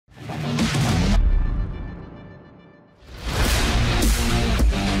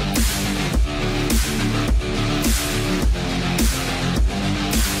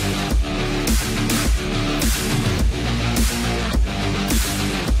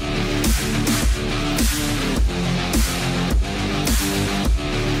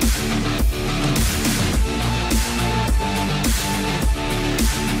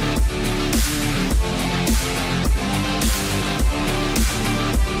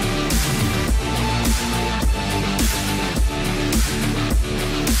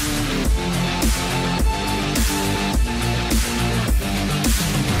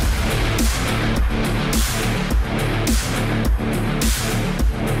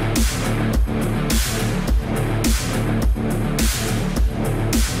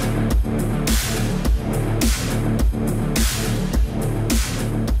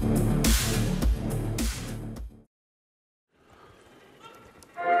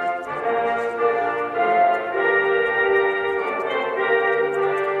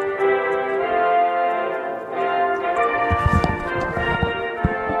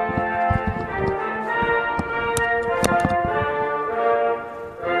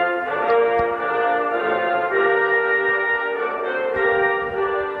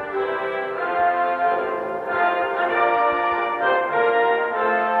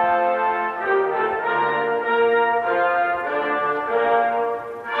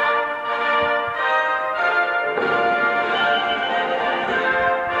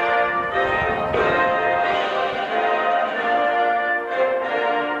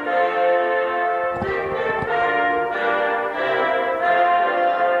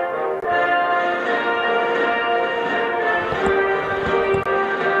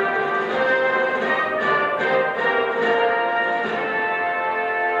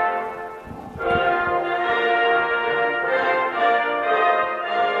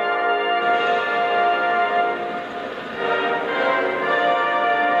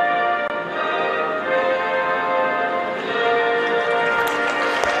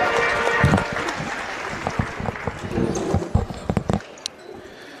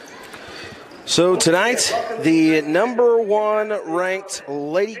So tonight, the #1 ranked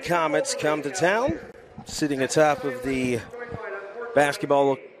Lady Comets come to town, sitting atop of the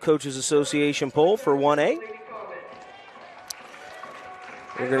Basketball Coaches Association poll for 1A.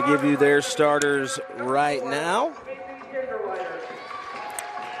 We're going to give you their starters right now.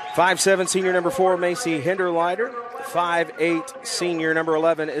 5'7", senior number 4, Macy Hinderleiter. 5'8", senior number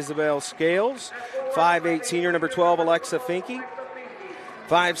 11, Isabel Scales. 5'8", senior number 12, Alexa Finke.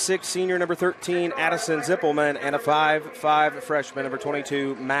 5'6", senior number 13, Addison Zippelman. And a 5'5", freshman number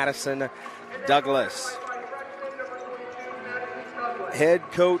 22, Madison Douglas. Head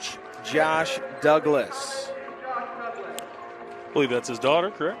coach Josh Douglas. I believe that's his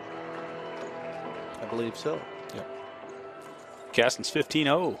daughter, correct? I believe so. Yep. Caston's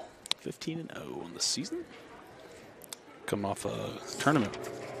 15-0. 15-0 on the season. Come off a tournament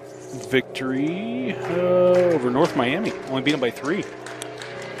victory over North Miami. Only beat them by 3.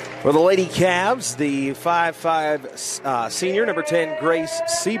 For the Lady Cavs, the 5'5", senior, number 10, Grace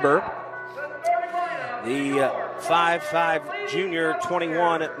Sieber. The 5'5", junior,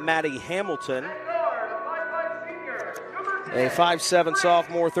 21, Maddie Hamilton. A 5'7",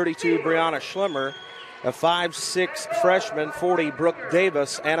 sophomore, 32, Brianna Schlemmer. A 5'6", freshman, 40, Brooke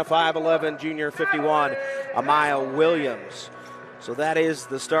Davis. And a 5'11", junior, 51, Amaya Williams. So that is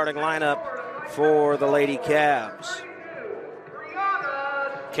the starting lineup for the Lady Cavs.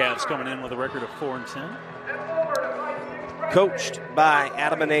 Cavs coming in with a record of 4-10. Coached by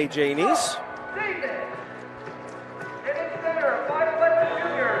Adam and AJ Neese.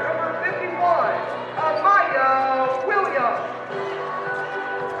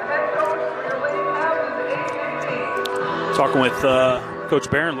 Talking with Coach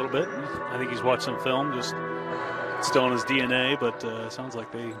Barron a little bit. I think he's watched some film, just still in his DNA, but sounds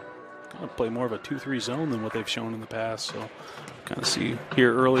like they kind of play more of a 2-3 zone than what they've shown in the past. So kind of see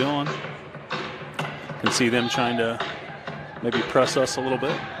here early on and see them trying to maybe press us a little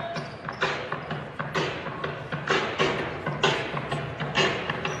bit.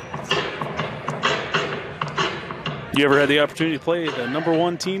 You ever had the opportunity to play the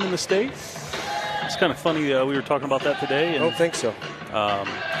 #1 team in the state? It's kind of funny. We were talking about that today. I don't think so.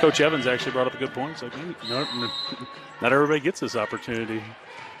 Coach Evans actually brought up a good point. It's like, not everybody gets this opportunity.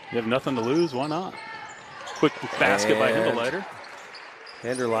 You have nothing to lose. Why not? Quick basket by Hinderleiter.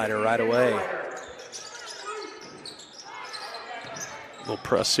 Hinderleiter right away. Little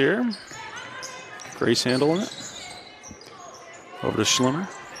press here. Grace handling it. Over to Schlemmer.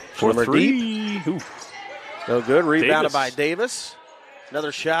 For Schlemmer 3. Deep. Ooh. No good. Rebounded by Davis.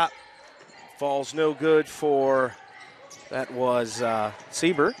 Another shot. Falls no good for, that was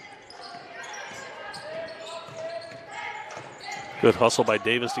Sieber. Good hustle by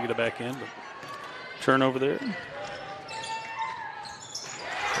Davis to get it back in. But turnover there.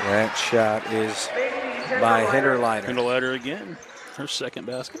 That shot is by Hinderleiter. Hinderleiter again. Her second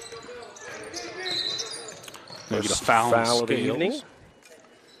basket. Gonna get a foul of the evening.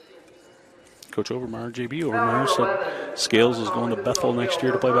 Coach Overmeyer, JB Overmeyer, said Scales is going to Bethel next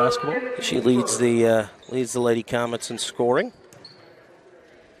year to play basketball. She leads the Lady Comets in scoring,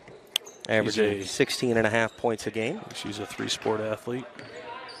 averaging 16.5 points a game. She's a 3-sport athlete.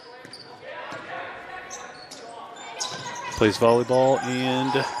 Plays volleyball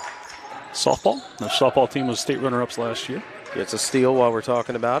and softball. Their softball team was state runner-ups last year. Gets a steal while we're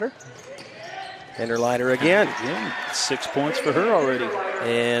talking about her. Hinderleiter again. 6 points for her already.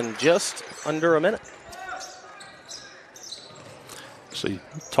 And just under a minute. She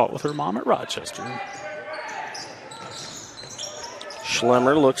taught with her mom at Rochester.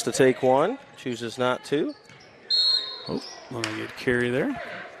 Schlemmer looks to take one, chooses not to. Oh, let me get carry there.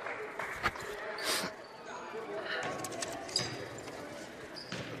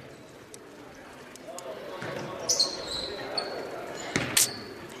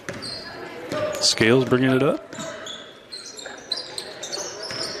 Scales bringing it up.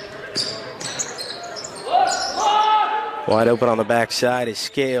 Wide open on the backside is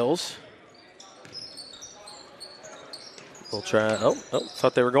Scales. We'll try. Oh,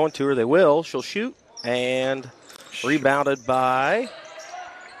 thought they were going to her. They will. She'll shoot. And rebounded by,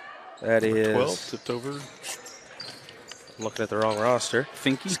 that is 12, tipped over. I'm looking at the wrong roster.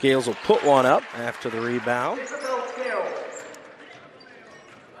 Finke. Scales will put one up after the rebound.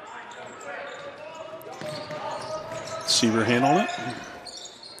 Sieber handling it.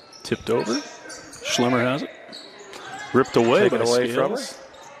 Tipped over. Schlemmer has it. Ripped away Taken by away Scales.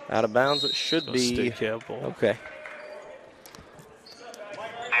 from her. Out of bounds. It should be. State Cav ball. Okay.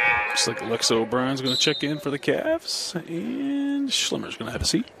 Looks like Alexa O'Brien's going to check in for the Cavs, and Schlemmer's going to have a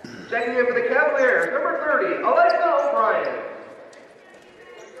seat. Checking in for the Cavaliers, number 30, Alexa O'Brien.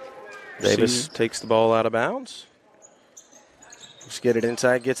 Davis takes the ball out of bounds. Let's get it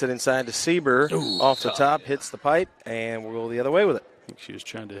inside, gets it inside to Sieber. Off the top, hits the pipe, and we'll go the other way with it. I think she was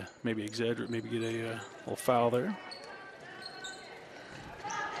trying to maybe exaggerate, maybe get a little foul there.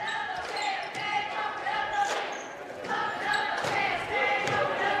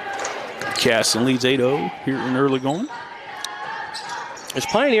 Caston leads 8-0 here in early going. Is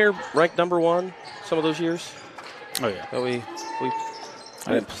Pioneer ranked number 1 some of those years? Oh, yeah.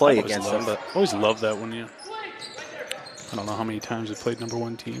 I didn't play against them, but I always loved that one, yeah. I don't know how many times they played number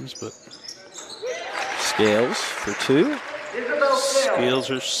 1 teams, but. Scales for 2. Scales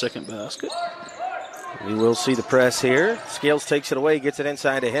her second basket. We will see the press here. Scales takes it away, gets it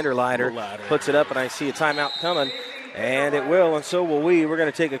inside to Hinderleiter, puts it up, and I see a timeout coming. And it will, and so will we. We're going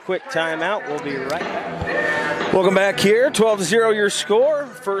to take a quick timeout. We'll be right back. Welcome back here. 12-0 your score.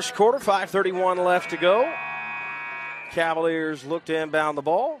 First quarter, 5:31 left to go. Cavaliers look to inbound the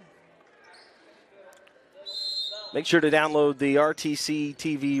ball. Make sure to download the RTC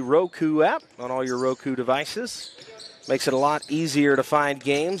TV Roku app on all your Roku devices. Makes it a lot easier to find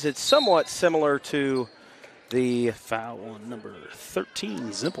games. It's somewhat similar to the foul on number 13,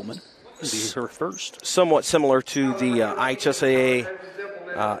 Zimpelman. Be her first. Somewhat similar to the IHSAA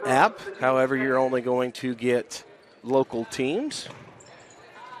app. However, you're only going to get local teams.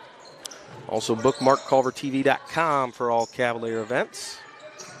 Also, bookmark culvertv.com for all Cavalier events.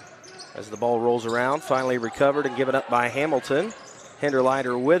 As the ball rolls around, finally recovered and given up by Hamilton.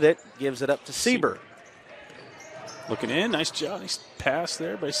 Hinderleiter with it, gives it up to Sieber. Looking in, nice job. Nice pass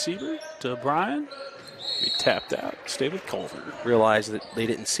there by Sieber to Brian. He tapped out, stayed with Culver. Realize that they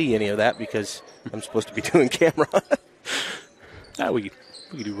didn't see any of that because I'm supposed to be doing camera. We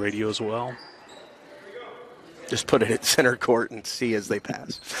could do radio as well. Just put it at center court and see as they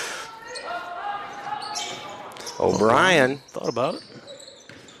pass. O'Brien. Thought about it.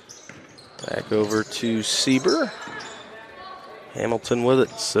 Back over to Sieber. Hamilton with it.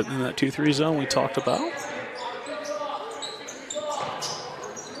 Sitting in that 2-3 zone we talked about.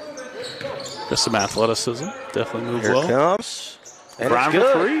 Just some athleticism. Definitely move well. Here comes. And Brian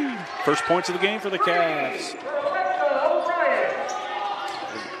for 3. First points of the game for the Cavs.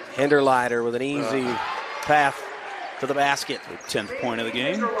 Hinderleiter with an easy path to the basket. 10th point of the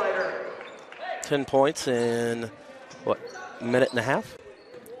game. 10 points in, a minute and a half?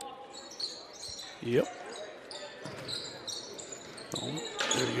 Yep. Oh,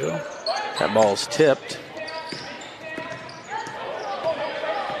 there you go. That ball's tipped.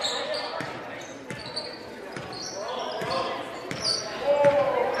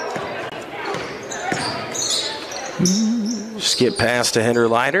 Skip pass to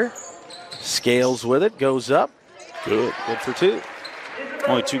Hinderleiter. Scales with it, goes up. Good for 2.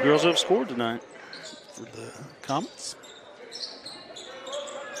 Only 2 girls have scored tonight for the Comets.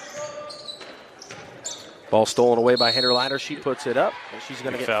 Ball stolen away by Hinderleiter. She puts it up, and she's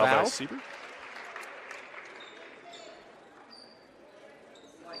going to get fouled. By Sieber.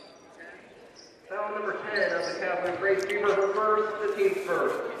 Foul number 10 of the Cavaliers. Grace Sieber, her first, the team's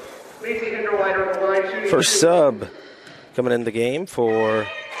first. Macy Hinderleiter on the line shooting. First sub coming in the game for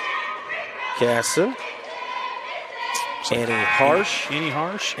Caston. Annie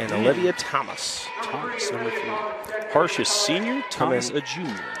Harsh, and Olivia Thomas. Thomas, number 3. Harsh is senior, Thomas a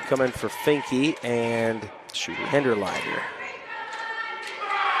junior. Coming for Finke and Hinderleiter.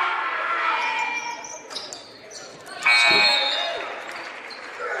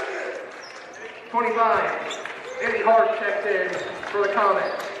 25. Annie Harsh checks in for the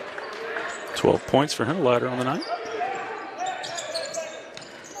Comets. 12 points for Hinderleiter on the night.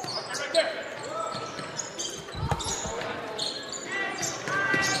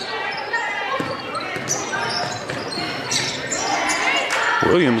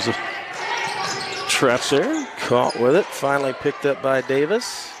 Williams traps there. Caught with it. Finally picked up by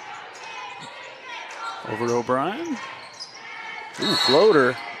Davis. Over to O'Brien. Ooh,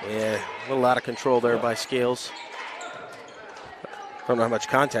 floater. Yeah, a little out of control there by Scales. I don't know how much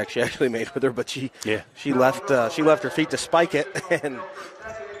contact she actually made with her, but she left her feet to spike it, and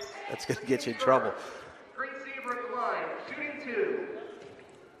that's going to get you in trouble. Grace Sieber at the line, shooting 2.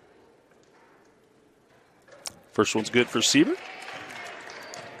 First one's good for Sieber.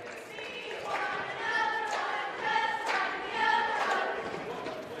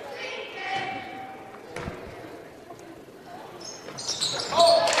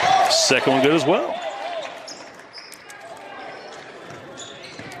 Second one good as well.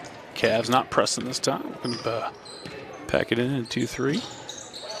 Cavs not pressing this time. Going to pack it in 2-3.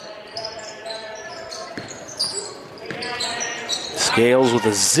 Scales with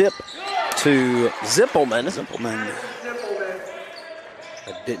a zip to Zimpelman.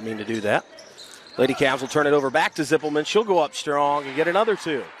 I didn't mean to do that. Lady Cavs will turn it over back to Zippelman. She'll go up strong and get another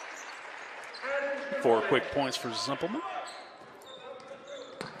 2. 4 quick points for Zippelman.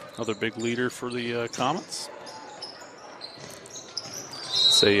 Another big leader for the Comets.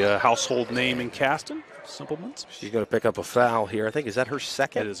 It's a household name in Caston, Simpleman's. She's going to pick up a foul here. I think, is that her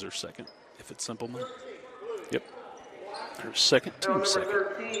second? It is her second, if it's Simpleman. Yep. Her second, team second.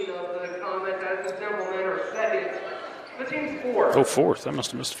 13 of the Comets as the Zippelman, her second. The team's 4th. Oh, 4th. I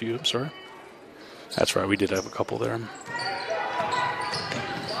must have missed a few. I'm sorry. That's right. We did have a couple there.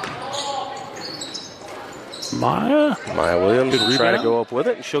 Maya Williams will try to rebound. go up with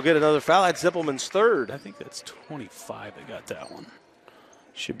it, and she'll get another foul. That's Zippelman's 3rd. I think that's 25 that got that one.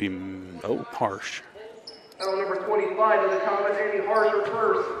 Should be, Harsh. Foul number 25 of the Comets, Andy Harsh, her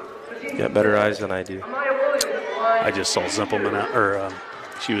first. The team's Got better eyes than I do. Maya Williams at the line. I just saw Zippelman out, or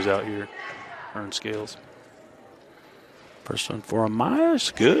she was out here, earned scales. First one for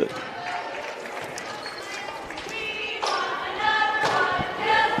Myers, good.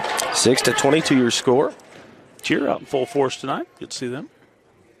 Six to 22 your score. Cheer out in full force tonight. Good to see them.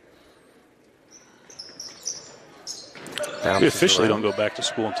 We officially don't go back to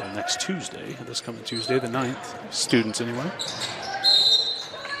school until next Tuesday, this coming Tuesday, the 9th. Students, anyway.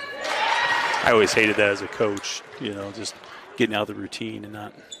 I always hated that as a coach, just getting out of the routine and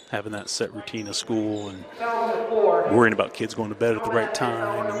not having that set routine of school and worrying about kids going to bed at the right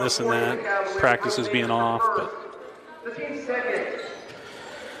time and this and that, practices being off. But The team's second.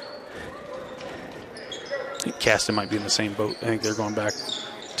 I think Caston might be in the same boat. I think they're going back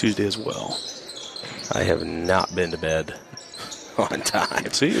Tuesday as well. I have not been to bed on time.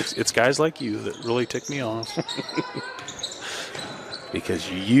 See, it's guys like you that really tick me off. Because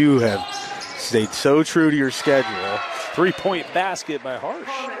you have stayed so true to your schedule. 3-point basket by Harsh.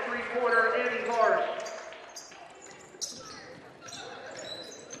 Comet three-pointer, Andy Harsh.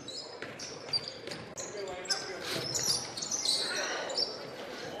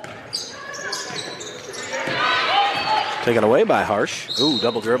 Taken away by Harsh. Ooh,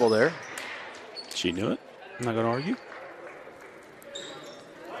 double dribble there. She knew it. I'm not going to argue.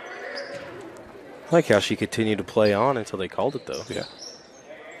 I like how she continued to play on until they called it, though. Yeah.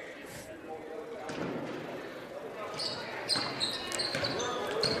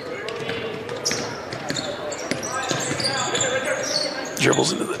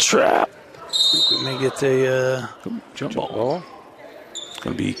 Dribbles into the trap. I think we may get a jump ball. It's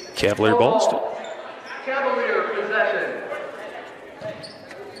going to be Cavalier ball still. Cavalier possession.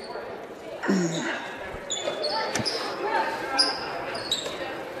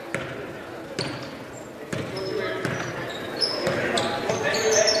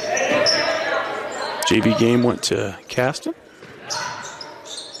 JV game went to Caston.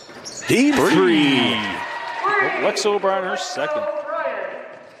 Deep three. Lex O'Brien, her second.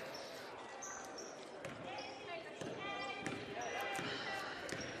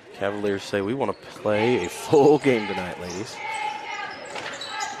 Cavaliers say we want to play a full game tonight, ladies.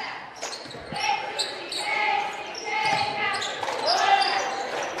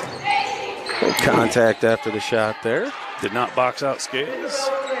 Contact after the shot there. Did not box out Scales.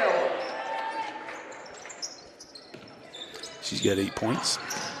 She's got 8 points.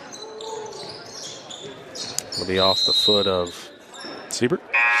 Will be off the foot of Siebert.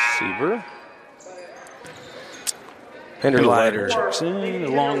 Hinderlider checks in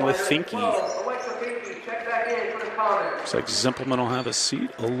along with Finke. Looks like Zimpelman will have a seat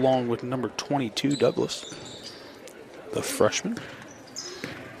along with number 22, Douglas, the freshman.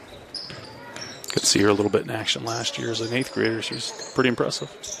 Could see her a little bit in action last year as an 8th grader. She's pretty impressive.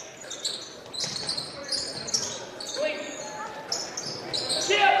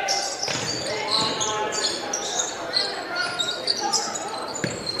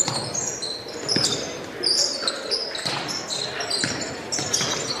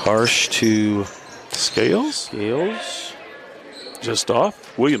 Harsh to Scales. Just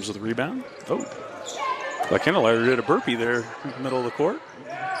off. Williams with the rebound. Oh. Like Hinderlider did a burpee there in the middle of the court.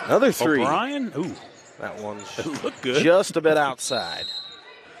 Another three. O'Brien. Ooh. That one's looked good. Just a bit outside.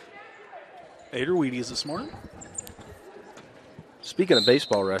 Ader Wheaties this morning. Speaking of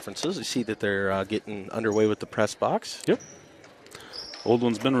baseball references, you see that they're getting underway with the press box. Yep. Old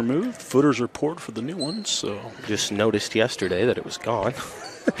one's been removed. Footers are poured for the new one, so. Just noticed yesterday that it was gone.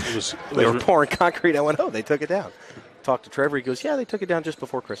 They were pouring concrete. I went, oh, they took it down. Talked to Trevor. He goes, yeah, they took it down just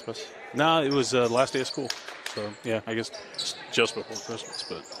before Christmas. No, it was last day of school. So, yeah, I guess just before Christmas.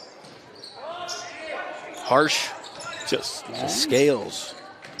 But Harsh. Just Scales.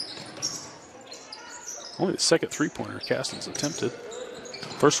 Only the second three-pointer Caston's attempted.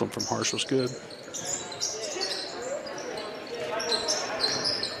 First one from Harsh was good.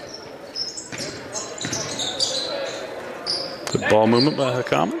 Good ball movement by the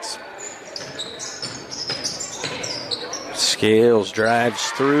Comets. Scales drives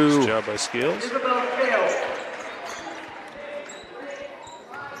through. Nice job by Scales. Isabel Scales.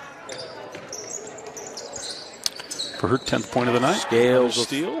 For her 10th point of the night. Scales Another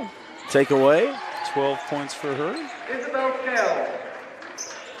steal. Take away. 12 points for her. Isabel Scales.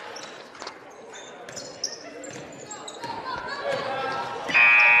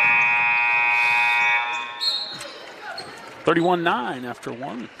 31-9 after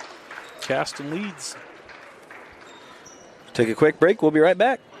one. Caston leads. Take a quick break. We'll be right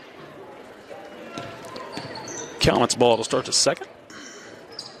back. Comets ball to start the second.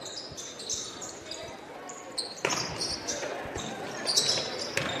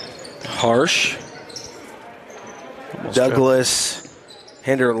 Harsh. Almost Douglas,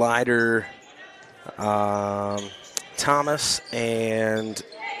 Hinderleiter, Thomas, and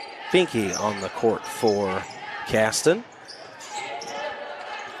Finke on the court for Caston.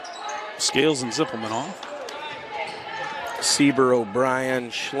 Scales and Zippelman off. Sieber, O'Brien,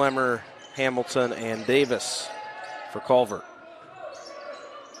 Schlemmer, Hamilton, and Davis for Culver.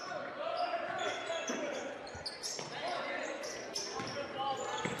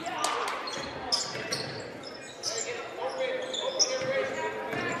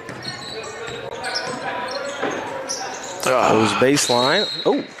 Goes baseline.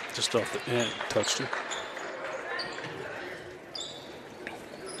 Oh, Just off the end. Touched her.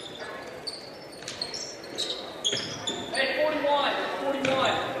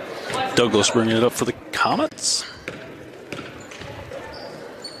 Douglas bringing it up for the Comets.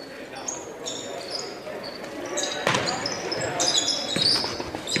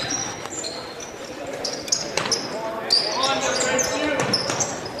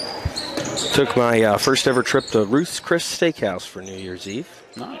 took my first ever trip to Ruth's Chris Steakhouse for New Year's Eve.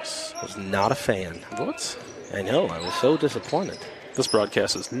 Nice. Was not a fan. What? I know. I was so disappointed. This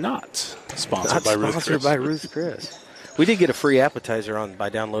broadcast is not sponsored Not by Ruth sponsored Chris. by Ruth's Chris. We did get a free appetizer by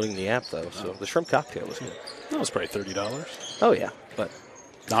downloading the app, though. So the shrimp cocktail was good. That was probably $30. Oh yeah, but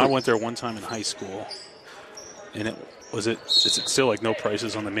Now, I went there one time in high school, and is it still like no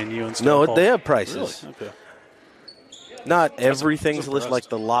prices on the menu and stuff? no, they have prices. Really? Okay. Not everything's I'm listed. Like impressed.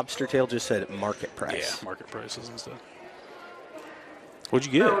 the lobster tail just said market Yeah, price. market prices and stuff.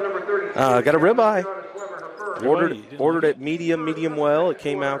 What'd you get? Got a ribeye. Ribeye? You didn't Ordered like it medium well. It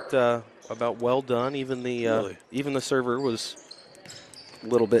came out about well done. Even the Really? even the server was a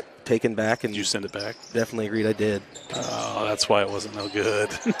little bit taken back, and Did you send it back? definitely agreed I did. Oh, that's why it wasn't no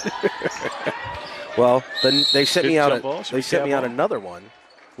good. Well, then they sent Good me out. jump ball. Should They we sent me cab out on? another one,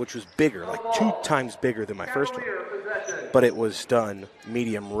 which was bigger, like 2 times bigger than my first one. But it was done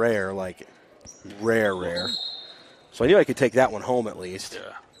medium rare, like rare. So I knew I could take that one home at least.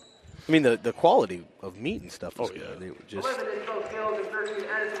 Yeah. I mean, the quality of meat and stuff was Oh, yeah. good. It was just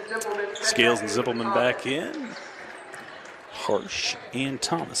Scales and Zippelman back in. Harsh and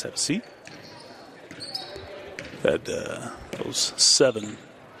Thomas have a seat. Had those 7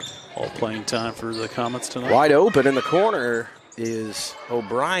 all playing time for the Comets tonight. wide open in the corner is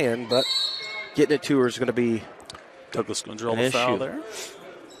O'Brien, but getting it to her is going to be Douglas going to draw An the foul issue. there.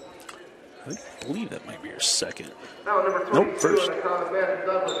 I believe that might be your second. Foul number 22 Nope, first. on the count of Madison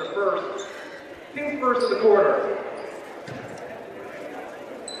Douglas are first. Team first of the quarter.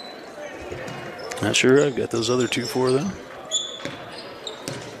 Not sure I've got those other 2 for them.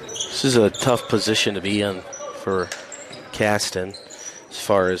 This is a tough position to be in for Caston as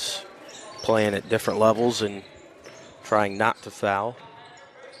far as playing at different levels and trying not to foul.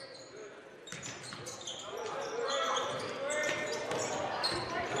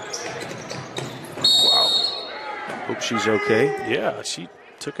 Wow. Hope she's okay. Yeah, she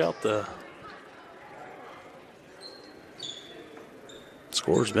took out the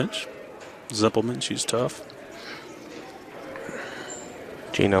scorer's bench. Zippelman, she's tough.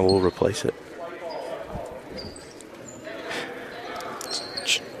 Gina will replace it.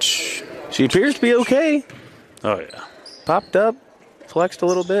 She appears to be okay. Oh, yeah. Popped up, flexed a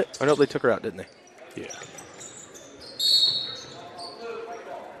little bit. I know they took her out, didn't they? Yeah.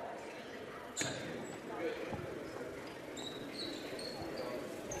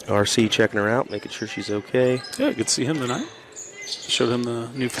 RC checking her out, making sure she's okay. Yeah, good to see him tonight. Showed him the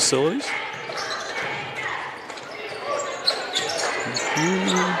new facilities.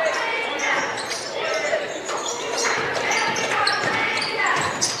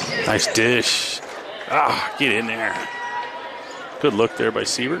 Nice dish. Ah, get in there. Good look there by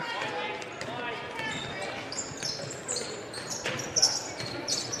Sieber.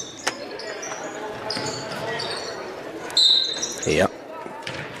 Yep.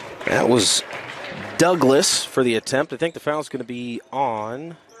 That was Douglas for the attempt. I think the foul's going to be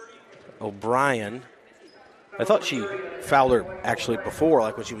on O'Brien. I thought she fouled her actually before,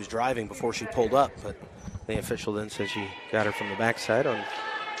 like when she was driving before she pulled up, but the official then said she got her from the backside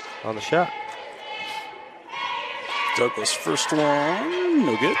on the shot. Douglas first one,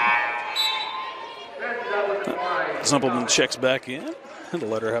 no good. Zippelman checks back in, and to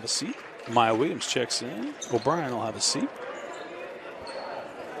let her have a seat. Maya Williams checks in. O'Brien will have a seat.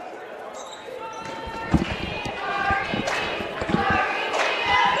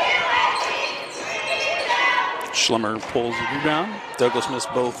 Schlemmer pulls the rebound. Douglas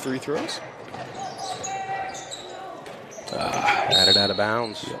missed both free throws. Batted out of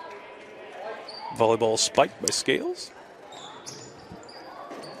bounds. Yep. Volleyball spiked by Scales.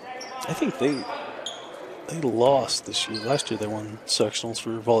 I think they lost this year. Last year they won sectionals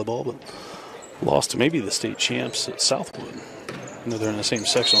for volleyball, but lost to maybe the state champs at Southwood. I know they're in the same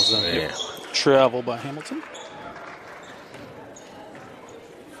sectionals as them. Yeah. Travel by Hamilton.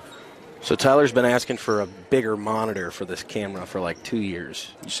 So Tyler's been asking for a bigger monitor for this camera for like 2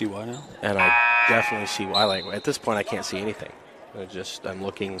 years. You see why now? And I definitely see why. Like at this point, I can't see anything. I'm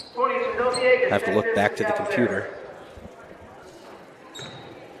looking. I have to look back to the computer.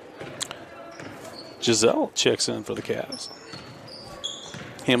 Giselle checks in for the Cavs.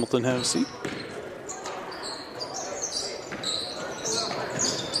 Hamilton have a seat.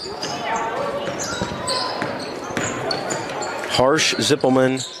 Harsh,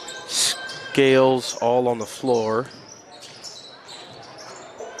 Zippelman, Scales all on the floor.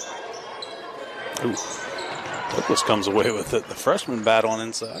 Ooh. Douglas comes away with it. The freshman battling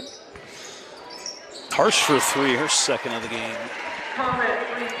inside. Harsh for three, her second of the game.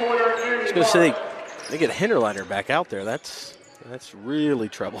 I was going to say they get Hinterliner back out there. That's really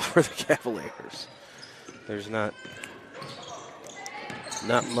trouble for the Cavaliers. There's not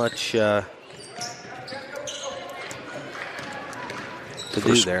much to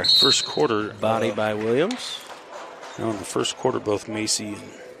do there. First quarter. Body by Williams. In the first quarter, both Macy and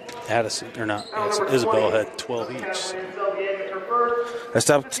Addison, or not, Isabel had 12 each. So. I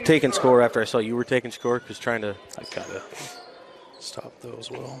stopped taking score after I saw you were taking score because trying to. I kind of stopped though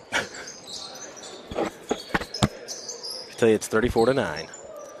as well. I can tell you it's 34-9.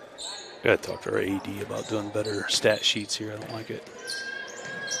 Got to talk to our AD about doing better stat sheets here. I don't like it.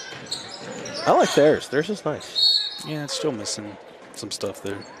 I like theirs. Theirs is nice. Yeah, it's still missing some stuff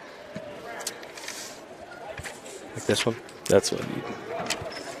there. Like this one? That's what I need.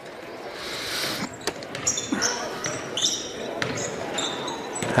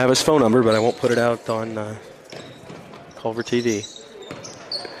 I have his phone number, but I won't put it out on Culver TV.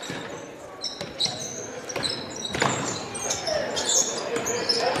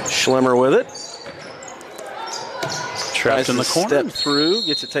 Schlemmer with it. Trapped in the corner. Step through,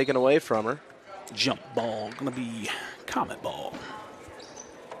 gets it taken away from her. Jump ball, gonna be Comet ball.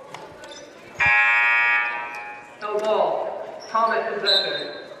 No ball. Comet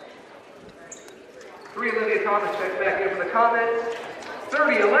possession. 3 Olivia Thomas checks back in for the Comet.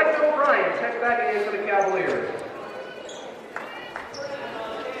 30 Alexa O'Brien checks back in for the Cavaliers.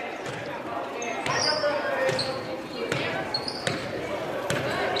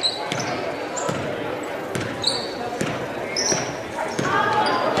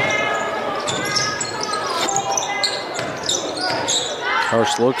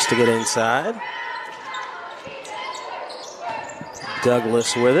 Harsh looks to get inside.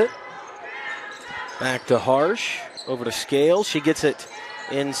 Douglas with it. Back to Harsh. Over to Scales. She gets it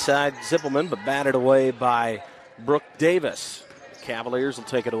inside Zippelman, but batted away by Brooke Davis. Cavaliers will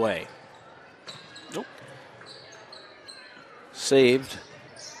take it away. Nope. Saved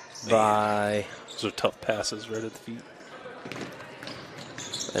by... Those are tough passes right at the feet.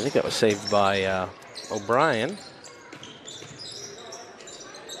 I think that was saved by O'Brien.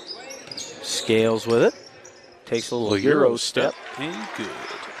 Scales with it. Takes a little Euro step. And good.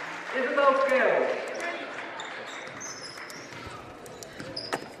 Isabel Scales.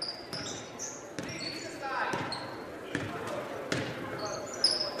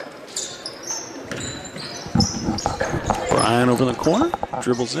 Bryan over in the corner.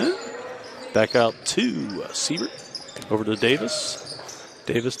 Dribbles in. Back out to Siebert. Over to Davis.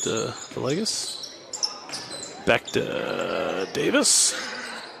 Davis to Villegas. Back to Davis.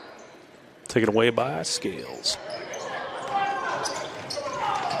 Taken away by Scales.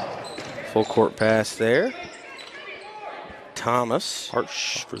 Full court pass there. Thomas.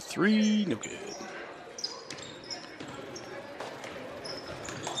 Harsh for three. No good.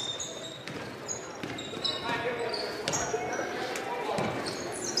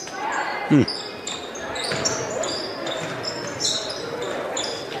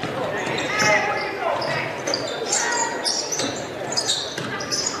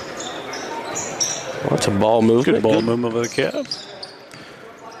 Some ball movement. Good ball movement of the Cavs.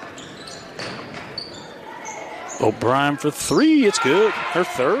 O'Brien for 3. It's good. Her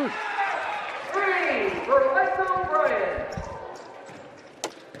third. 3 for Alexa O'Brien.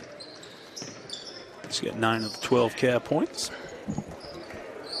 She's got 9 of the 12 Cav points.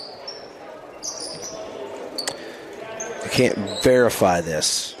 I can't verify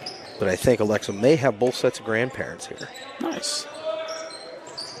this, but I think Alexa may have both sets of grandparents here. Nice.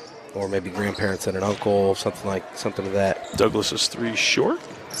 Or maybe grandparents and an uncle, something of that. Douglas is 3 short.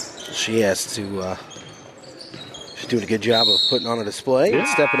 She has to, she's doing a good job of putting on a display and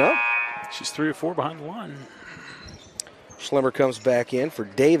stepping up. She's 3 or 4 behind the line. Schlemmer comes back in for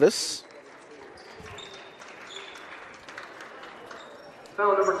Davis.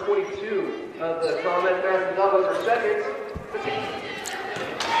 Foul number 22 of the comment Madison Douglas for second.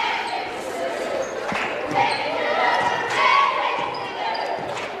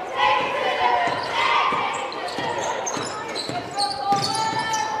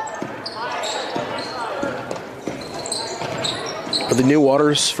 Are the new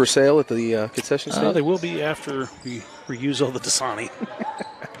waters for sale at the concession stand? They will be after we reuse all the Dasani.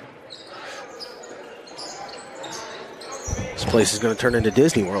 This place is going to turn into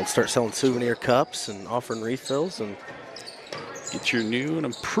Disney World. Start selling souvenir cups and offering refills. And get your new and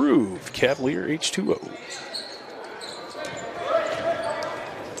improved Cavalier H2O.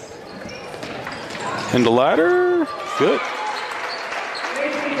 And the ladder. Good.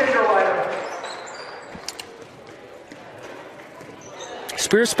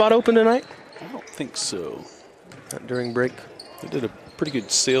 Spirit spot open tonight? I don't think so. Not during break. They did a pretty good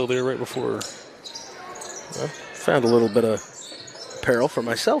sale there right before. Well, found a little bit of apparel for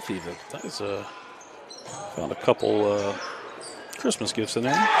myself even. That is found a couple Christmas gifts in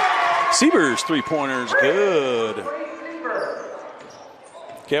there. Siebers 3-pointers, good.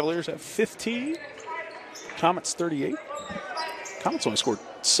 Cavaliers have 15. Comets 38. Comets only scored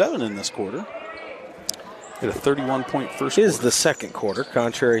 7 in this quarter. Hit a 31-point first quarter. Is the second quarter,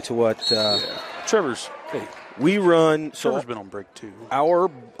 contrary to what Trevor's. Hey, we run. Trevor's been on break too.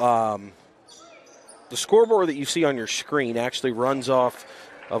 Our the scoreboard that you see on your screen actually runs off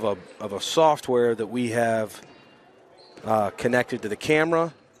of a software that we have connected to the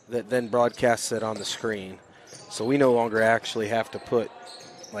camera that then broadcasts it on the screen. So we no longer actually have to put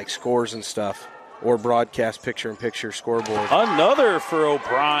like scores and stuff or broadcast picture-in-picture scoreboard. Another for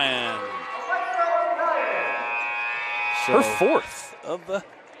O'Brien. So her fourth of the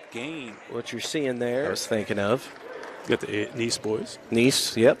game. What you're seeing there, I was thinking of. You got the Nice boys.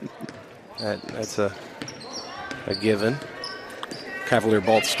 Nice, yep. That's a given. Cavalier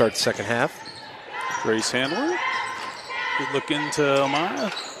ball to start the second half. Grace Handler. Good look into Maya.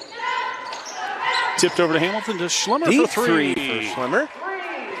 Tipped over to Hamilton to Schlemmer Deep for 3. For Schlemmer.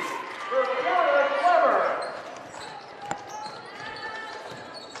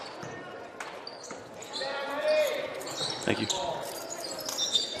 Thank you.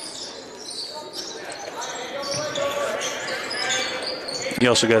 You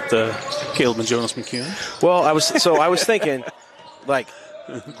also got Caleb and Jonas McCune. Well, I was thinking, like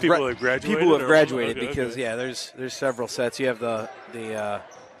people who have graduated. People who have graduated okay, because okay. There's several sets. You have the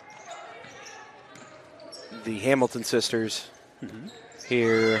Hamilton sisters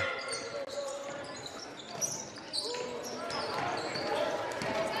here.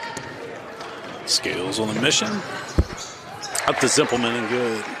 Scales on the mission. Up to Zimpelman and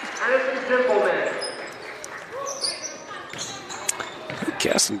good.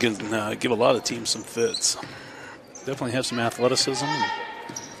 Caston can give a lot of teams some fits. Definitely have some athleticism.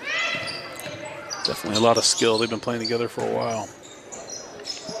 Definitely a lot of skill. They've been playing together for a while.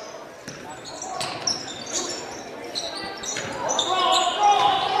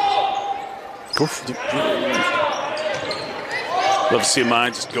 Love to see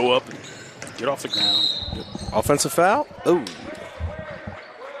mine just go up and get off the ground. Good. Offensive foul. Oh.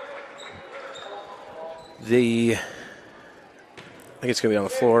 I think it's going to be on the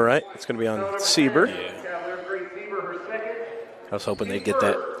floor, right? It's going to be on Sieber. Yeah. I was hoping they'd get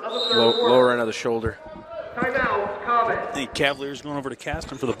that lower end of the shoulder. Timeout, The Cavaliers going over to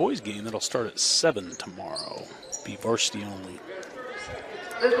Caston for the boys' game. That'll start at 7 tomorrow. Be varsity only.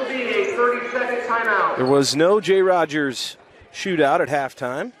 This will be a 30-second timeout. There was no Jay Rogers shootout at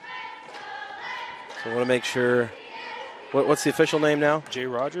halftime. So I want to make sure. What's the official name now? Jay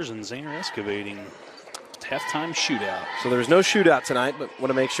Rogers and Zayner Excavating. Halftime shootout. So there's no shootout tonight, but want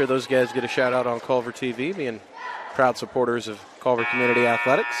to make sure those guys get a shout out on Culver TV, being proud supporters of Culver Community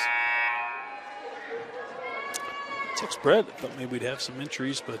Athletics. Text Brett. I thought maybe we'd have some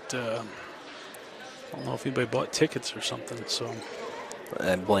entries, but I don't know if anybody bought tickets or something. So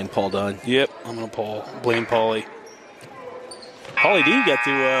And blame Paul Dunn. Yep, I'm going to blame Paulie. Paulie D got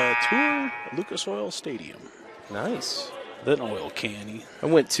to tour Lucas Oil Stadium. Nice. With an oil can. I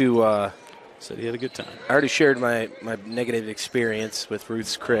went to... said he had a good time. I already shared my negative experience with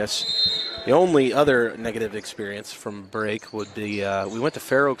Ruth's Chris. The only other negative experience from break would be we went to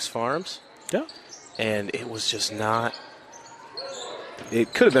Fair Oaks Farms. Yeah. And it was just not...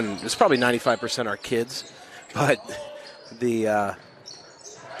 It could have been... It's probably 95% our kids. But the...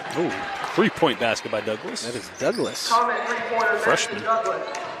 3-point basket by Douglas. That is Douglas. Freshman.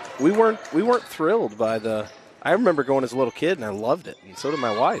 We weren't thrilled by the... I remember going as a little kid, and I loved it. And so did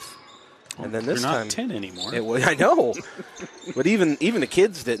my wife. And then this You're not time... 10 anymore. I know. But even the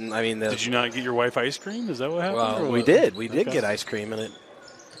kids didn't. I mean... Did you not get your wife ice cream? Is that what happened? Well, we did. We did get ice cream, and it...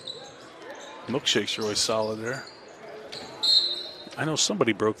 Milkshakes are always solid there. I know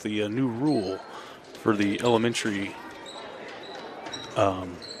somebody broke the new rule for the elementary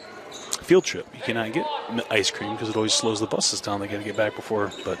field trip. You cannot get ice cream because it always slows the buses down. They got to get back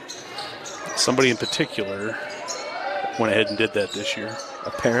before. But somebody in particular went ahead and did that this year.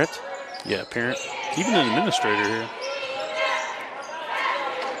 A parent? Yeah, a parent. Even an administrator here.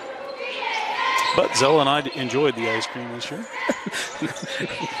 But Zella and I enjoyed the ice cream this year.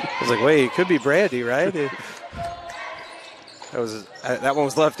 I was like, wait, it could be brandy, right? That one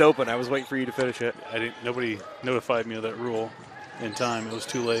was left open. I was waiting for you to finish it. Nobody notified me of that rule in time. It was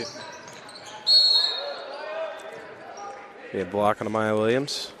too late. We had block on Amaya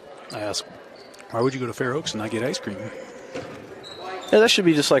Williams. I asked, why would you go to Fair Oaks and not get ice cream? Yeah, that should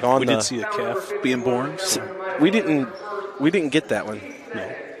be just like on we did see a calf being born. So. We didn't get that one.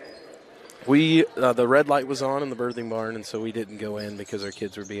 No. We the red light was on in the birthing barn, and so we didn't go in because our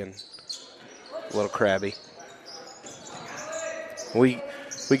kids were being a little crabby. We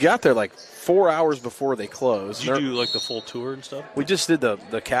got there like 4 hours before they closed. Did you do like the full tour and stuff? We just did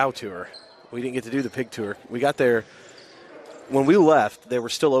the cow tour. We didn't get to do the pig tour. We got there when we left. They were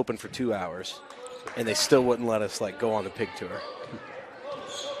still open for 2 hours, and they still wouldn't let us like go on the pig tour.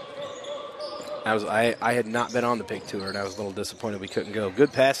 I had not been on the pig tour, and I was a little disappointed we couldn't go.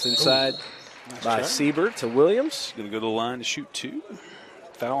 Good pass inside by Siebert to Williams. Going to go to the line to shoot two.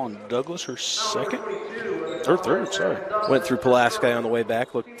 Foul on Douglas, her second. Or third, sorry. Went through Pulaski on the way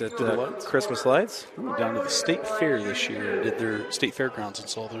back, looked at the Christmas lights. We went down to the State Fair this year, did their State Fairgrounds and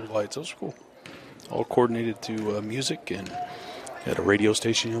saw their lights. That was cool. All coordinated to music, and had a radio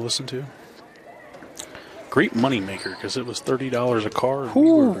station you listen to. Great money maker because it was $30 a car.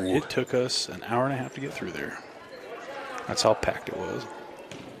 It took us an hour and a half to get through there. That's how packed it was.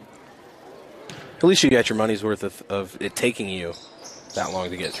 At least you got your money's worth of it taking you that long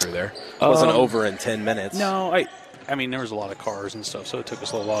to get through there. It wasn't over in 10 minutes. No, I mean, there was a lot of cars and stuff, so it took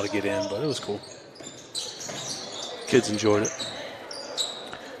us a little while to get in, but it was cool. Kids enjoyed it.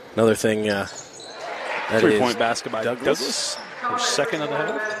 Another thing, 3-point basket by Douglas. Her second of the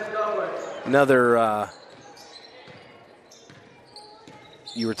half. Another,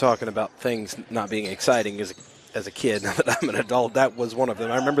 you were talking about things not being exciting as a kid. Now that I'm an adult, that was one of them.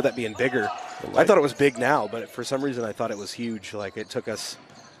 I remember that being bigger. I thought it was big now, but for some reason I thought it was huge. Like it took us,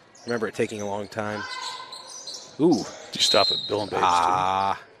 I remember it taking a long time. Ooh. Did you stop at Bill and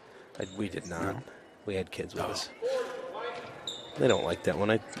Babe's? We did not. No. We had kids with us. They don't like that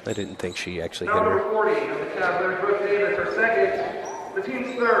one. I didn't think she actually hit Number her. 40 of the Cavaliers, Brooke Davis, her second, the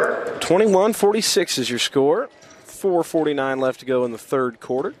team's third. 21-46 is your score. 4:49 left to go in the third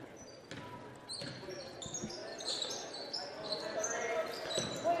quarter.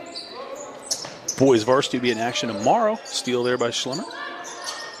 Boys varsity will be in action tomorrow. Steal there by Schlemmer.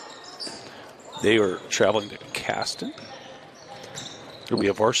 They are traveling to Caston. It'll be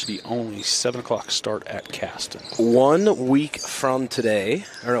a varsity-only 7 o'clock start at Caston. 1 week from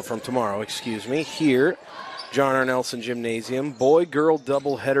tomorrow, here, John R. Nelson Gymnasium. Boy-girl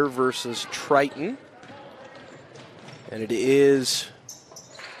doubleheader versus Triton. And it is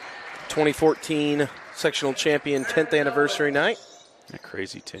 2014 sectional champion 10th anniversary night. Isn't that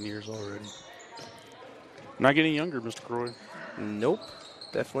crazy, 10 years already. Not getting younger, Mr. Croy. Nope,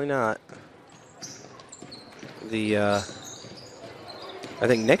 definitely not. I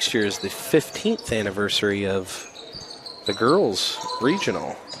think next year is the 15th anniversary of the girls'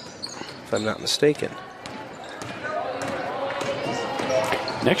 regional, if I'm not mistaken.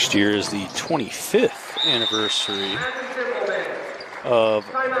 Next year is the 25th anniversary of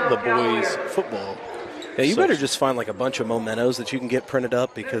the boys' football. Yeah, you better just find like a bunch of mementos that you can get printed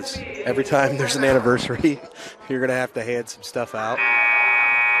up because every time there's an anniversary, you're going to have to hand some stuff out.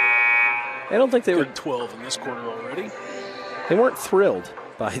 I don't think they were 12 in this quarter already. They weren't thrilled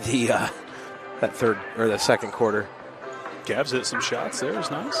by the that third or the second quarter. Cavs hit some shots there. It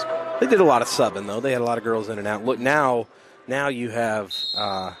was nice. They did a lot of subbing, though. They had a lot of girls in and out. Look, now you have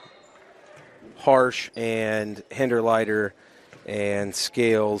Harsh and Hinderleiter and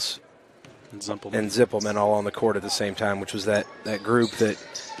Scales and Zippelman all on the court at the same time, which was that group that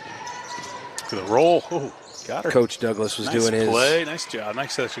for the roll. Oh, got her. Coach Douglas was doing his play. Nice job.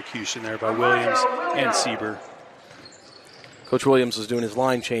 Nice execution there by Williams and Sieber. Coach Williams was doing his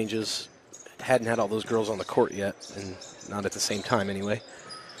line changes. Hadn't had all those girls on the court yet, and not at the same time anyway.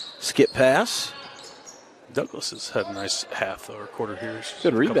 Skip pass. Douglas has had a nice half or quarter here.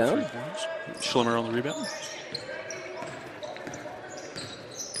 Good rebound. Schlimmer on the rebound.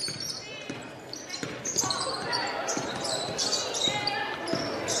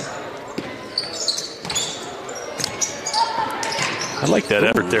 I like that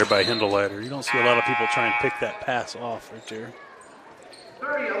effort there by Hindelleiter. You don't see a lot of people try and pick that pass off right there.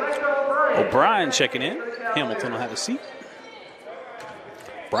 O'Brien checking in. Hamilton will have a seat.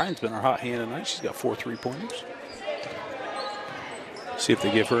 Brian's been our hot hand tonight. She's got 4 3-pointers. See if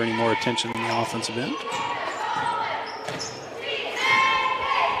they give her any more attention in the offensive end.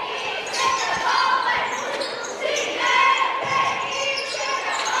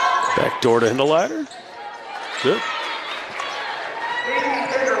 Back door to Hindelleiter. Good.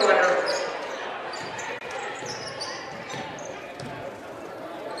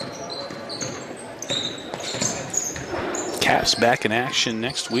 Caps back in action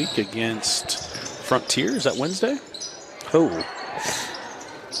next week against Frontier. Is that Wednesday? Oh.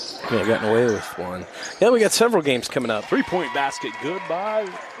 Yeah, gotten away with one. Yeah, we got several games coming up. 3-point basket. Good by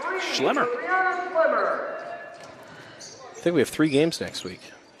Schlemmer. I think we have 3 games next week,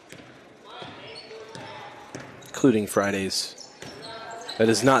 including Fridays. That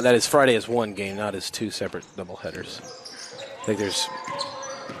is Friday is 1 game, not as 2 separate doubleheaders. I think there's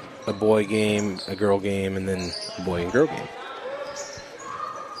a boy game, a girl game, and then a boy and girl game.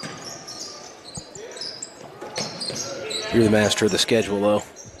 You're the master of the schedule, though.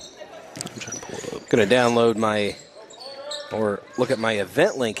 I'm trying to pull it up. Going to download or look at my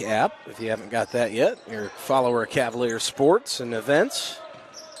Event Link app if you haven't got that yet. You're a follower of Cavalier Sports and Events.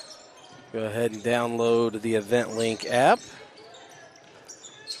 Go ahead and download the Event Link app.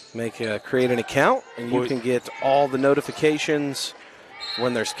 Create an account, and you can get all the notifications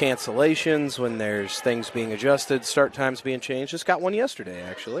when there's cancellations, when there's things being adjusted, start times being changed. Just got one yesterday,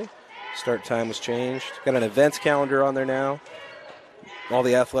 actually. Start time was changed. Got an events calendar on there now. All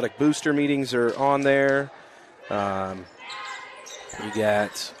the athletic booster meetings are on there. You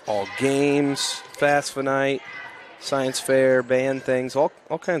got all games, FAFSA night, science fair, band things, all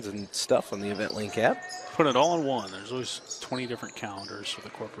kinds of stuff on the Event Link app. Put it all in one. There's always 20 different calendars for the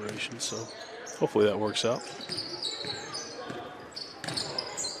corporation, so hopefully that works out.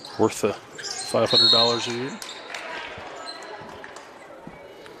 Worth the $500 a year.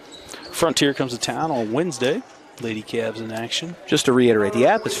 Frontier comes to town on Wednesday. Lady Cavs in action. Just to reiterate, the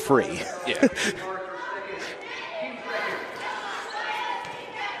app is free. Yeah.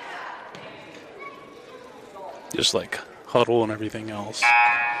 Just like Huddle and everything else.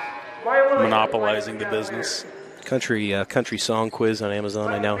 Monopolizing the business. Country song quiz on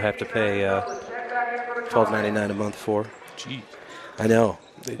Amazon I now have to pay $12.99 a month for. Gee. I know.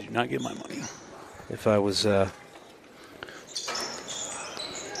 They do not get my money. If I was... I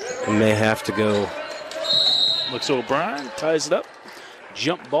may have to go. Looks O'Brien, ties it up.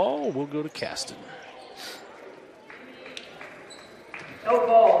 Jump ball will go to Caston. No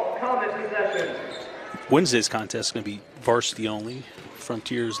ball, common possession. Wednesday's contest is going to be varsity only.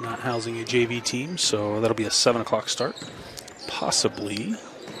 Frontier's not housing a JV team, so that'll be a 7 o'clock start. Possibly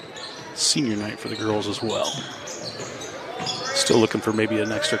senior night for the girls as well. Still looking for maybe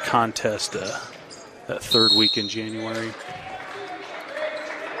an extra contest that third week in January.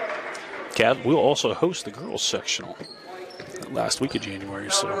 Cav will also host the girls sectional last week of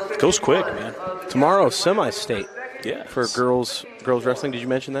January, so it goes quick, man. Tomorrow, semi-state. Yeah. For girls wrestling. Did you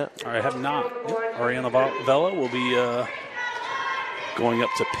mention that? I have not. Yep. Ariana Vela will be going up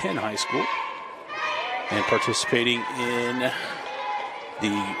to Penn High School and participating in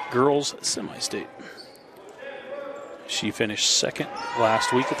the girls semi-state. She finished second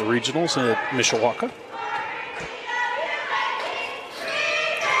last week at the regionals at Mishawaka.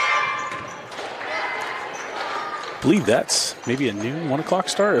 I believe that's maybe a noon, 1 o'clock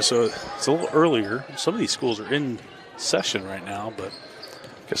start, so it's a little earlier. Some of these schools are in session right now, but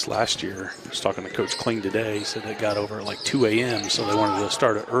I guess last year, I was talking to Coach Kling today, he said it got over at like 2 a.m., so they wanted to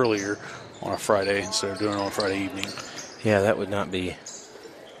start it earlier on a Friday instead of doing it on a Friday evening. Yeah, that would not be...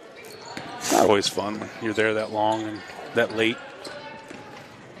 Not always fun when you're there that long and that late.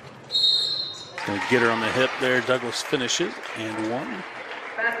 Gonna get her on the hip there. Douglas finishes and 1.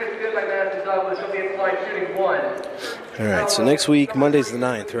 Basket's good by Madison Douglas. She'll be applied shooting 1. All right, so next week, Monday's the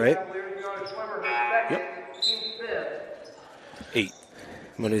 9th, right? Yep. 8.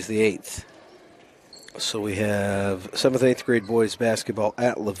 Monday's the 8th. So we have 7th, 8th grade boys basketball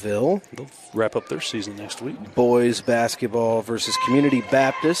at LaVille. They'll wrap up their season next week. Boys basketball versus Community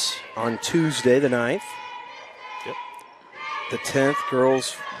Baptist on Tuesday, the 9th. Yep. The 10th,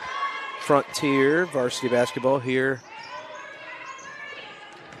 girls Frontier varsity basketball here.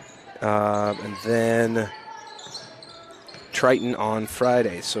 And then Triton on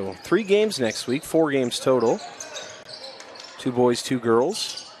Friday. So 3 games next week, 4 games total. 2 boys, 2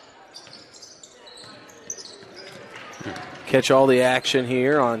 girls. Catch all the action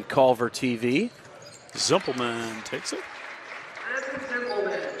here on Culver TV. Zimpelman takes it.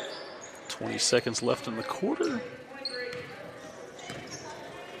 20 seconds left in the quarter.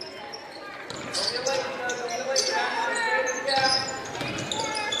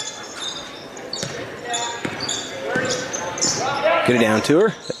 Get it down to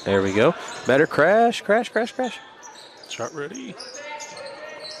her. There we go. Better crash. Shot ready.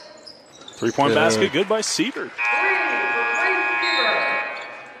 3-point basket, good by Siebert.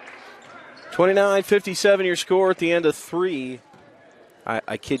 29-57 your score at the end of 3.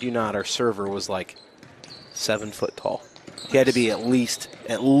 I kid you not, our server was like 7 foot tall. He had to be at least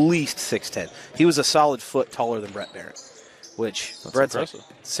 6'10". He was a solid foot taller than Brett Barrett, which That's Brett's impressive.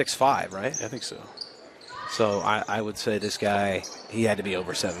 like 6'5", right? I think so. So I would say this guy, he had to be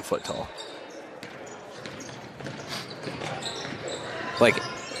over 7 foot tall. Like,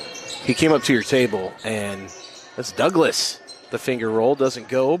 he came up to your table, and that's Douglas. The finger roll doesn't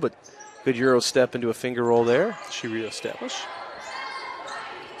go, but good Euro step into a finger roll there. She reestablished.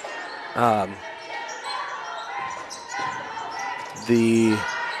 The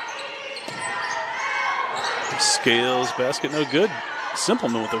Scales basket, no good.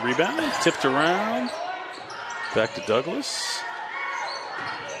 Simpleman with the rebound. Tipped around. Back to Douglas.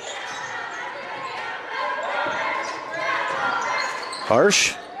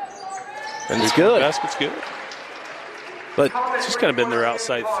 Harsh. And it's good. Basket's good. But It's just kind of been their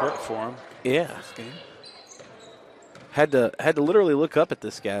outside threat for him. yeah. Had to literally look up at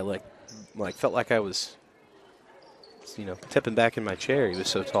this guy like felt like I was tipping back in my chair. He was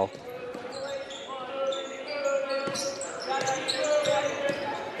so tall.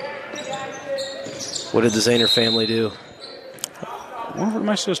 What did the Zahner family do? One of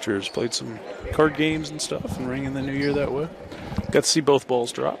my sisters played some card games and stuff and rang in the new year that way. Got to see both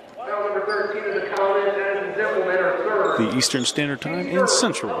balls drop. Number 13 of the comment, and Zimpelman are third. The Eastern Standard Time and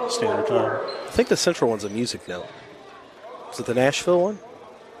Central Standard Time. I think the Central one's a music note. Is it the Nashville one?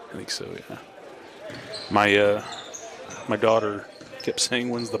 I think so, yeah. My daughter kept saying,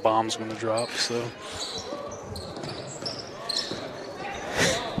 when's the bomb's going to drop, so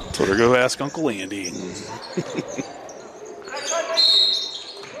told her go ask Uncle Andy.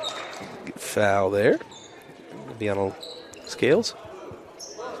 Foul there. Be on Scales.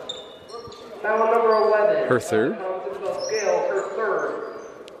 Foul number 11. Her third. Scales, her third.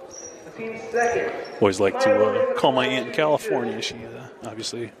 The team's second. Always like to call my aunt in California. She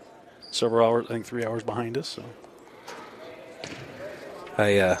obviously several hours, I think 3 hours behind us. So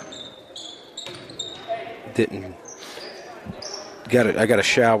I didn't got it. I got a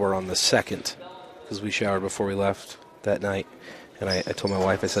shower on the 2nd because we showered before we left that night, and I told my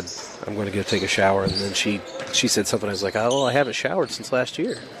wife, I said I'm going to go take a shower, and then she said something. I was like, oh, I haven't showered since last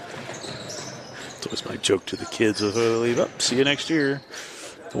year. it's always my joke to the kids if I leave up. See you next year.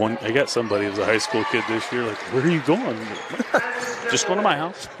 I got somebody who was a high school kid this year. Like, where are you going? Just going to my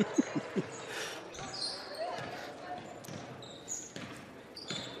house.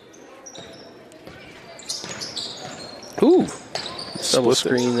 Ooh, double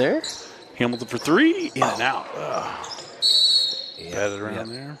screen there. Hamilton for 3, in and out. Yeah, Batted around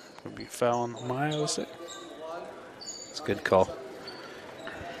there. Would be fouling my, I would say. It's a good call.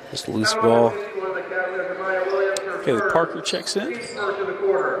 Just a loose ball. Haley Parker checks in.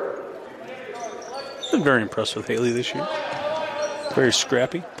 Been very impressed with Haley this year. Very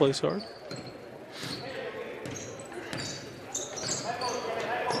scrappy, plays hard.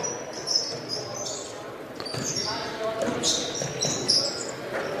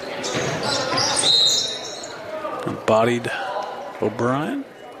 Bodied O'Brien.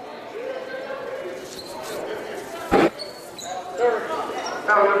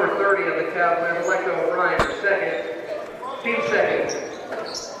 Foul number 30 of the Cavaliers, Alexa O'Brien, her second. Team second.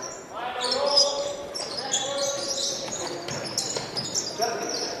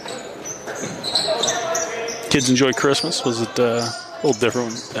 Kids enjoy Christmas. Was it A little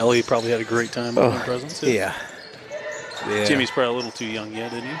different. Ellie probably had a great time with presents. Yeah. Jimmy's probably a little too young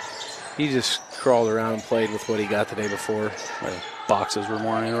yet, isn't he? He just crawled around and played with what he got the day before. Boxes were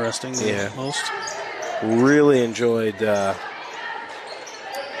more interesting than most. Really enjoyed nice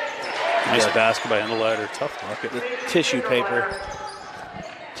basket by Endellider. Tough bucket. the tissue paper.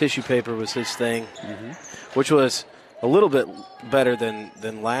 Tissue paper was his thing, which was a little bit better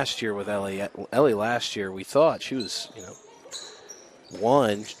than last year with Ellie. Ellie last year, we thought she was,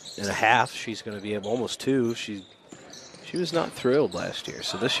 1.5. She's going to be able, almost 2. She was not thrilled last year.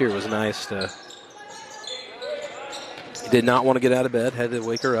 So this year was nice to. Did not want to get out of bed. Had to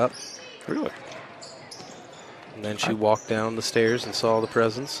wake her up. Really? And then she walked down the stairs and saw the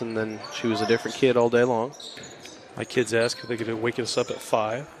presents, and then she was a different kid all day long. My kids asked if they could wake us up at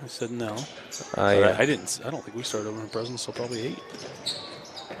 5. I said no. I don't think we started opening presents until probably 8.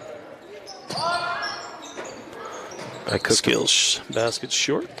 I cooked Skills basket's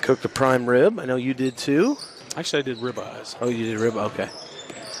short. Cooked a prime rib. I know you did too. Actually, I did ribeyes. Oh, you did rib. Okay.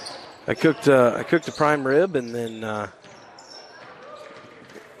 I cooked a prime rib, and then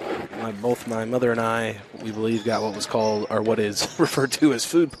both my mother and I, we believe, got what was called, or what is referred to as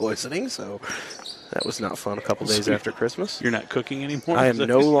food poisoning. So that was not fun. A couple days after Christmas. You're not cooking anymore? I am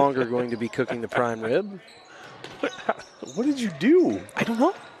no longer going to be cooking the prime rib. What did you do? I don't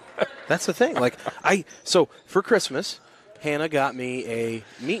know. That's the thing. So for Christmas, Hannah got me a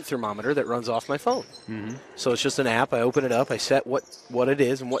meat thermometer that runs off my phone. So it's just an app. I open it up. I set what it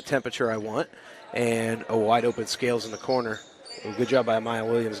is and what temperature I want, and a wide open scales in the corner. Good job by Maya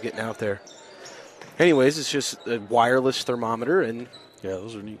Williams getting out there. Anyways, it's just a wireless thermometer, and yeah,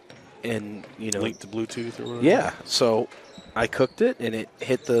 those are neat. And linked to Bluetooth or whatever. Yeah. So I cooked it, and it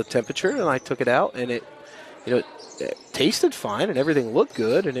hit the temperature, and I took it out, and it tasted fine, and everything looked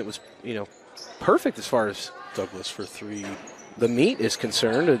good, and it was perfect as far as Douglas for 3. The meat is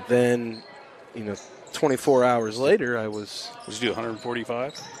concerned. And then 24 hours later, I was. Did you do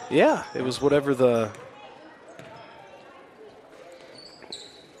 145? Yeah, it was whatever the.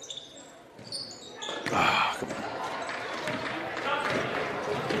 Come on.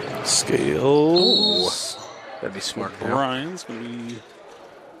 Scales. That'd be smart. Brian's going to be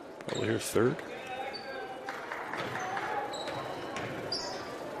probably here 3rd.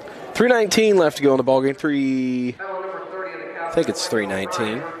 3:19 left to go in the ballgame. I think it's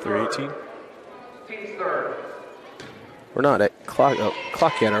 3:19. 3:18. We're not at clock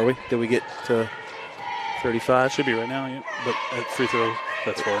yet, are we? Did we get to 35? Should be right now, yeah. But at free throw,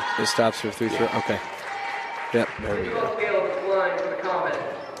 that's why. It stops for free throw. Okay. Yep. There we go.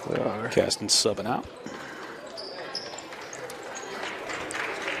 Caston subbing out.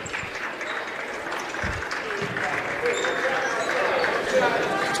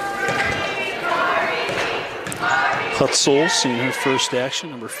 Hutzel seeing her first action,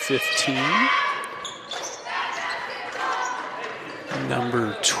 number 15.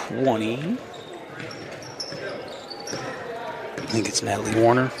 Number 20. I think it's Natalie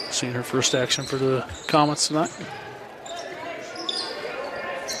Warner seeing her first action for the Comets tonight.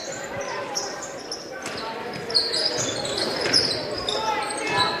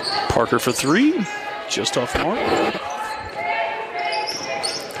 Parker for 3, just off the mark.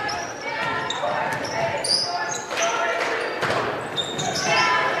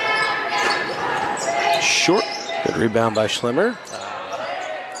 Short. Good rebound by Schlimmer.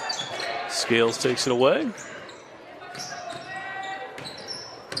 Scales takes it away.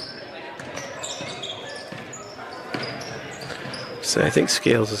 So I think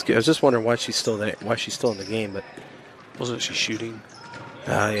Scales is good. I was just wondering why she's still there, why she's still in the game, but wasn't she shooting?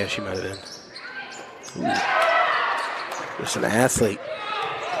 Yeah, she might have been. Ooh. Just an athlete.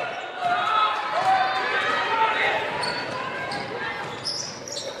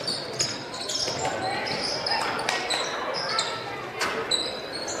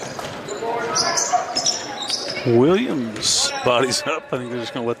 Williams bodies up. I think they're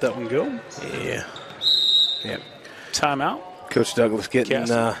just going to let that one go. Yeah. Yeah. Timeout. Coach Douglas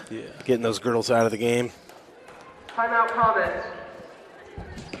getting those girls out of the game. Timeout comments.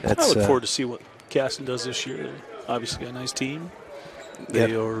 I look forward to see what Caston does this year. Obviously got a nice team.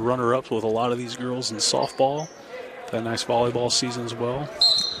 They are runner-ups with a lot of these girls in softball. Had a nice volleyball season as well.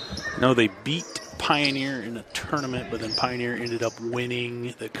 No, they beat Pioneer in a tournament, but then Pioneer ended up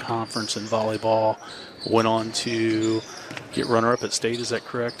winning the conference in volleyball. Went on to get runner-up at state, is that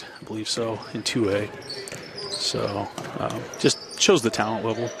correct? I believe so, in 2A. So just shows the talent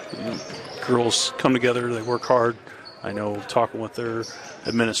level. Girls come together, they work hard. I know talking with their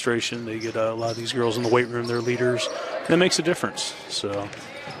administration, they get a lot of these girls in the weight room, they're leaders. And it makes a difference. So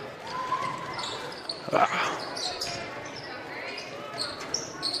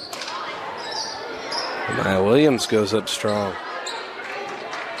Maya Williams goes up strong.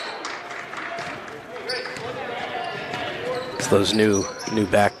 It's those new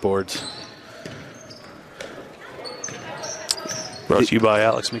backboards. Brought to you by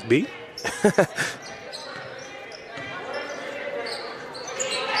Alex McBee.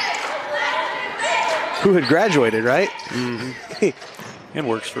 Who had graduated, right? Mm-hmm. And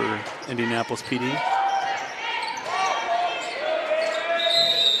works for Indianapolis PD.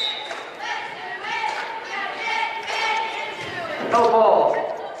 No ball.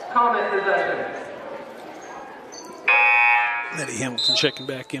 Comment possession. Eddie Hamilton checking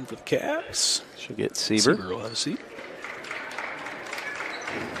back in for the Cavs. Should get Sieber. Sieber will have a seat.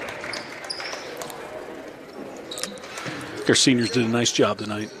 Our seniors did a nice job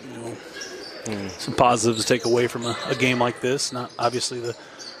tonight. Some positives to take away from a game like this. Not obviously the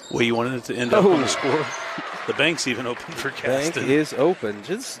way you wanted it to end up on the score. The bank's even open for Caston. Bank is open.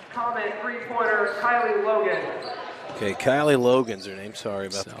 Just comment 3-pointer, Kylie Logan. Okay, Kylie Logan's her name. Sorry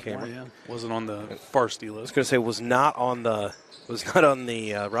about Sophomore, the camera. yeah. Wasn't on the varsity list. I was going to say was not on the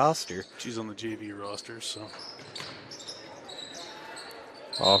roster. She's on the JV roster, so.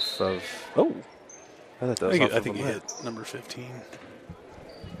 Off of I thought that was I off of think a he mat. hit number 15.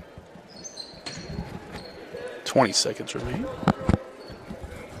 20 seconds remain.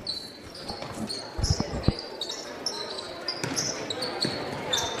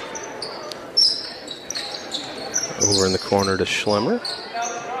 Over in the corner to Schlemmer.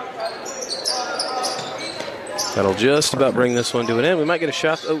 That'll just about bring this one to an end. We might get a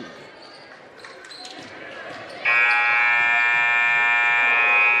shot. Oh.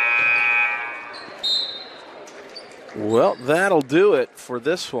 Well, that'll do it for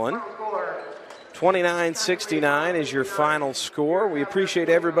this one. 29-69 is your final score. We appreciate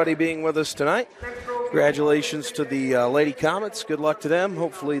everybody being with us tonight. Congratulations to the Lady Comets. Good luck to them.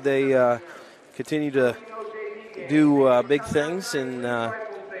 Hopefully they continue to do big things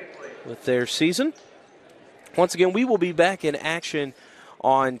with their season. Once again, we will be back in action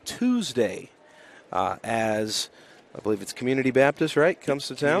on Tuesday as I believe it's Community Baptist, right? Comes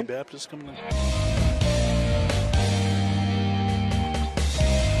to town. Community Baptist coming in.